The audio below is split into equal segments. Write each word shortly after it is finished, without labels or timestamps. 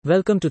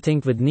Welcome to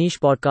Think with Niche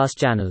podcast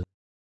channel.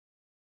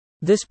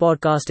 This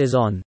podcast is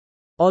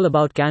all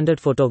about candid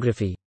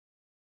photography.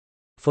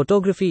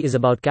 Photography is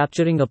about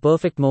capturing a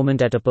perfect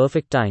moment at a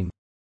perfect time.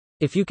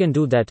 If you can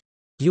do that,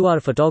 you are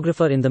a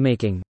photographer in the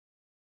making.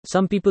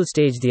 Some people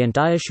stage the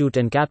entire shoot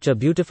and capture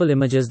beautiful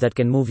images that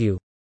can move you.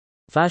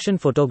 Fashion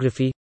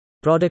photography,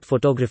 product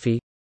photography,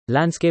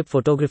 landscape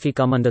photography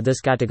come under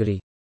this category,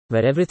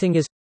 where everything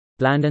is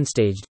planned and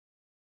staged.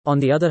 On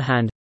the other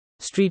hand,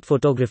 street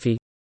photography,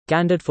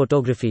 candid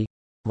photography,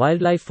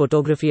 wildlife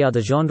photography are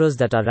the genres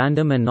that are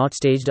random and not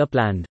staged or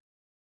planned.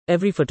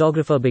 Every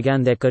photographer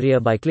began their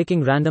career by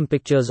clicking random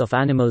pictures of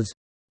animals,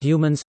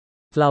 humans,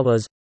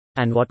 flowers,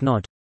 and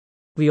whatnot.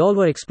 We all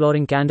were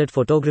exploring candid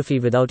photography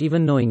without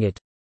even knowing it.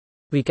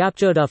 We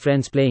captured our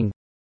friends playing,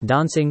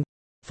 dancing,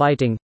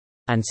 fighting,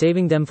 and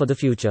saving them for the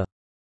future.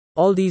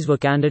 All these were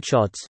candid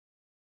shots.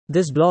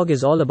 This blog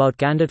is all about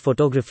candid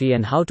photography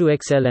and how to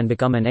excel and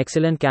become an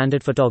excellent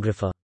candid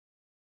photographer.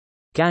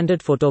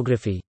 Candid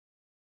photography.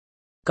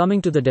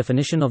 Coming to the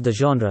definition of the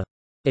genre,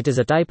 it is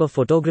a type of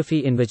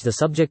photography in which the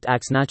subject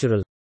acts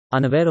natural,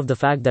 unaware of the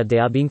fact that they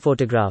are being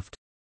photographed.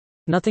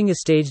 Nothing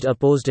is staged or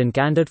posed in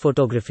candid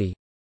photography.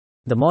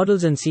 The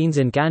models and scenes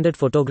in candid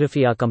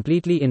photography are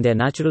completely in their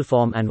natural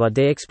form and what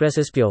they express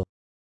is pure.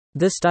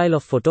 This style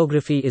of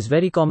photography is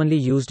very commonly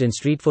used in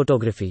street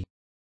photography.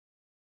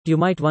 You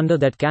might wonder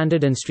that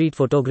candid and street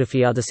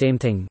photography are the same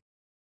thing.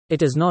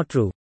 It is not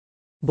true.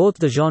 Both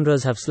the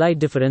genres have slight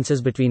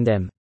differences between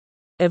them.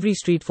 Every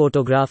street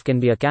photograph can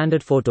be a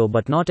candid photo,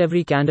 but not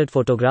every candid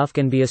photograph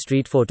can be a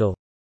street photo.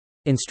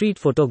 In street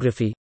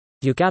photography,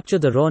 you capture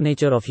the raw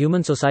nature of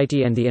human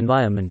society and the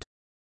environment.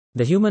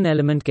 The human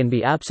element can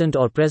be absent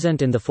or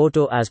present in the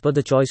photo as per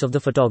the choice of the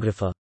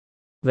photographer.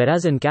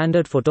 Whereas in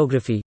candid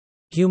photography,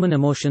 human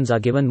emotions are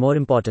given more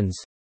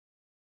importance.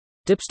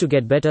 Tips to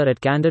get better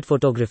at candid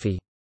photography.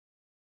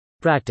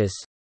 Practice.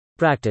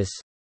 Practice.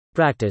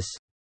 Practice.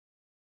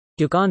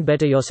 You can't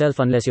better yourself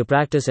unless you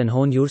practice and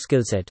hone your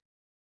skill set.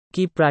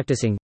 Keep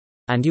practicing,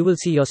 and you will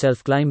see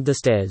yourself climb the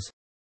stairs.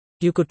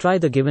 You could try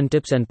the given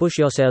tips and push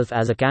yourself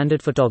as a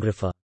candid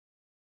photographer.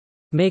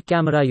 Make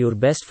camera your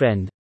best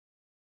friend.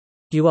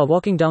 You are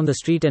walking down the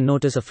street and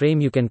notice a frame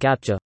you can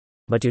capture,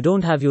 but you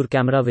don't have your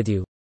camera with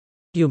you.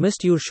 You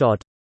missed your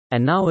shot,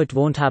 and now it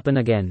won't happen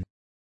again.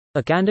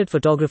 A candid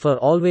photographer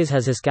always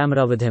has his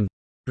camera with him,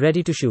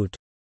 ready to shoot.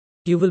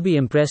 You will be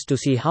impressed to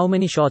see how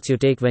many shots you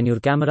take when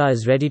your camera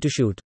is ready to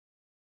shoot.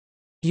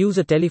 Use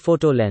a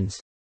telephoto lens.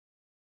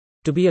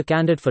 To be a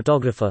candid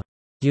photographer,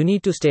 you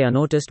need to stay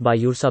unnoticed by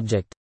your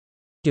subject.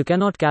 You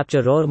cannot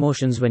capture raw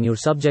emotions when your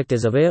subject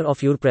is aware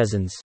of your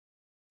presence.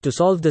 To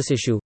solve this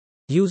issue,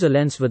 use a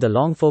lens with a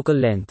long focal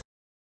length.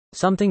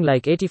 Something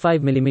like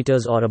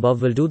 85mm or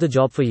above will do the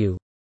job for you.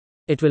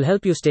 It will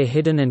help you stay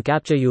hidden and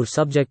capture your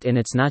subject in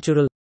its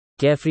natural,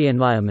 carefree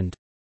environment.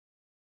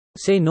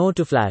 Say no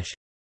to flash.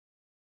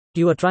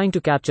 You are trying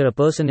to capture a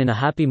person in a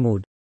happy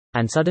mood,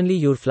 and suddenly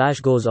your flash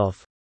goes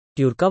off.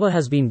 Your cover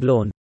has been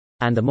blown,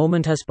 and the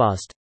moment has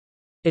passed.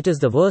 It is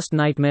the worst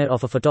nightmare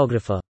of a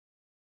photographer.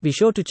 Be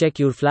sure to check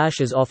your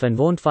flash is off and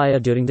won't fire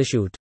during the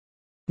shoot.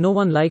 No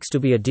one likes to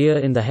be a deer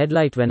in the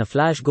headlight when a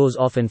flash goes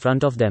off in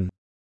front of them.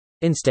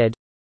 Instead,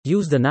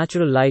 use the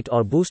natural light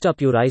or boost up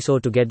your ISO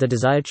to get the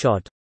desired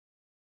shot.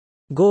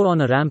 Go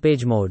on a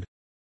rampage mode.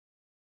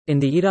 In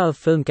the era of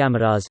film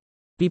cameras,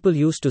 people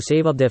used to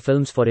save up their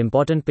films for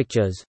important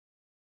pictures.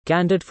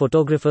 Candid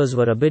photographers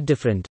were a bit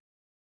different.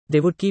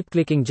 They would keep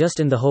clicking just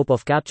in the hope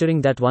of capturing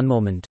that one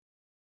moment.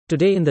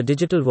 Today in the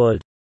digital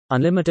world,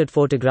 unlimited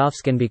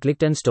photographs can be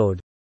clicked and stored.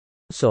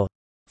 So,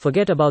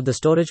 forget about the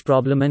storage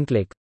problem and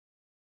click.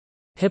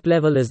 Hip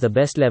level is the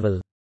best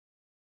level.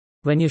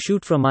 When you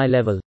shoot from eye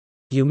level,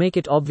 you make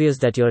it obvious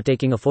that you're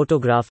taking a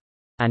photograph,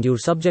 and your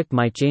subject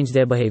might change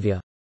their behavior.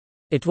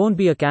 It won't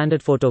be a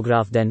candid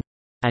photograph then,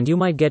 and you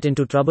might get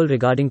into trouble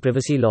regarding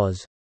privacy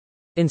laws.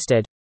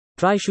 Instead,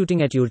 try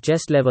shooting at your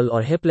chest level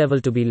or hip level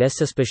to be less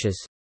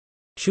suspicious.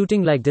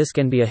 Shooting like this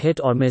can be a hit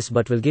or miss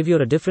but will give you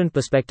a different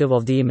perspective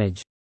of the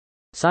image.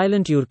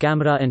 Silent your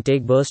camera and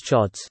take burst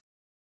shots.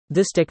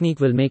 This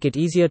technique will make it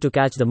easier to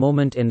catch the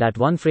moment in that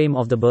one frame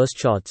of the burst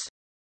shots.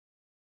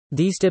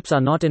 These tips are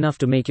not enough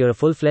to make you a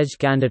full-fledged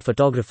candid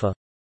photographer,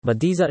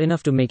 but these are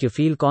enough to make you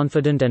feel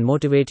confident and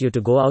motivate you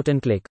to go out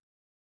and click.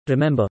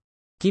 Remember,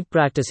 keep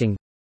practicing,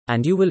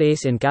 and you will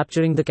ace in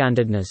capturing the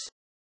candidness.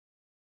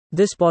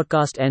 This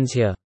podcast ends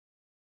here.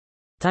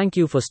 Thank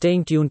you for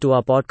staying tuned to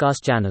our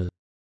podcast channel.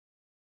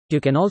 You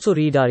can also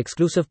read our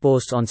exclusive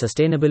posts on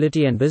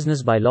sustainability and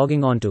business by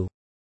logging on to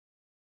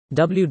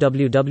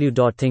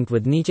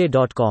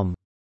www.thinkwithniche.com.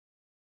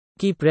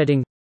 Keep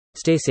reading,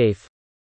 stay safe.